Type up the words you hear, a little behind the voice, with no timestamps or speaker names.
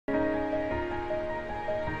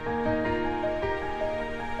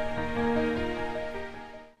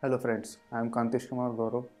Hello friends, I am Kantish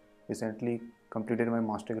Kumar. Recently completed my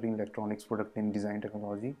master degree in electronics product and design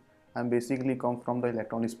technology. I am basically come from the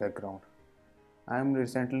electronics background. I am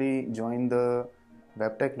recently joined the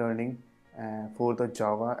WebtechLearning for the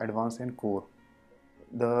Java Advanced and Core.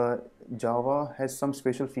 The Java has some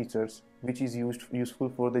special features which is useful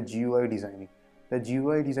for the GUI designing. The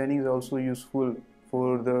GUI designing is also useful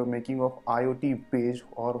for the making of IoT page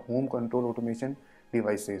or home control automation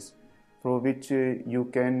devices, for which you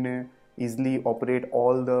can easily operate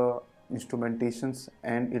all the instrumentations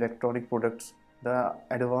and electronic products. The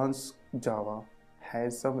advanced Java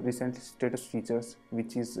has some recent status features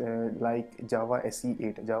which is like Java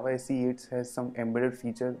SE8. Java SE8 has some embedded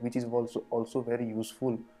feature which is also very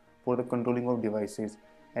useful for the controlling of devices.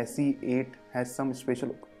 SE8 has some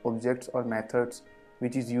special objects or methods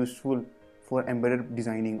which is useful for embedded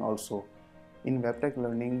designing also. In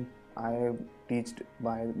WebtechLearning, I am taught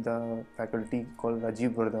by the faculty called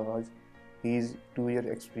Rajiv Bardawaj. He is 2-year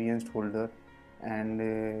experienced holder and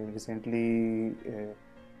recently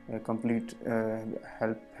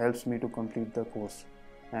helps me to complete the course.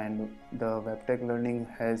 And the WebtechLearning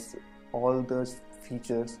has all the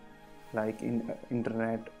features like in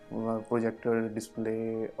internet, projector,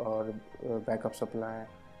 display, or backup supply,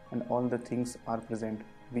 and all the things are present,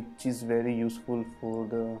 which is very useful for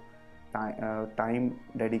the time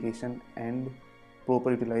dedication and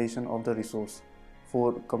proper utilization of the resource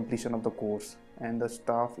for completion of the course. And the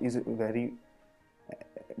staff is very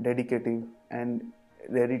dedicated and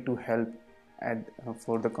ready to help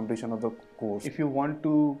for the completion of the course. If you want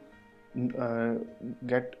to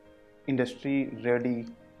get industry ready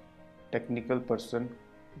technical person,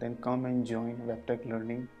 then come and join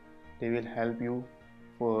WebtechLearning. They will help you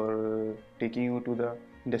for taking you to the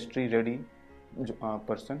industry ready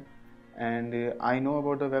person. And I know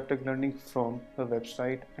about the WebtechLearning from the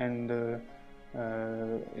website, and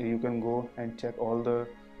you can go and check all the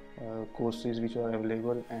courses which are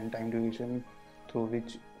available and time duration through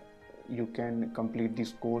which you can complete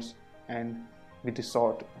this course and with a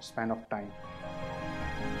short span of time.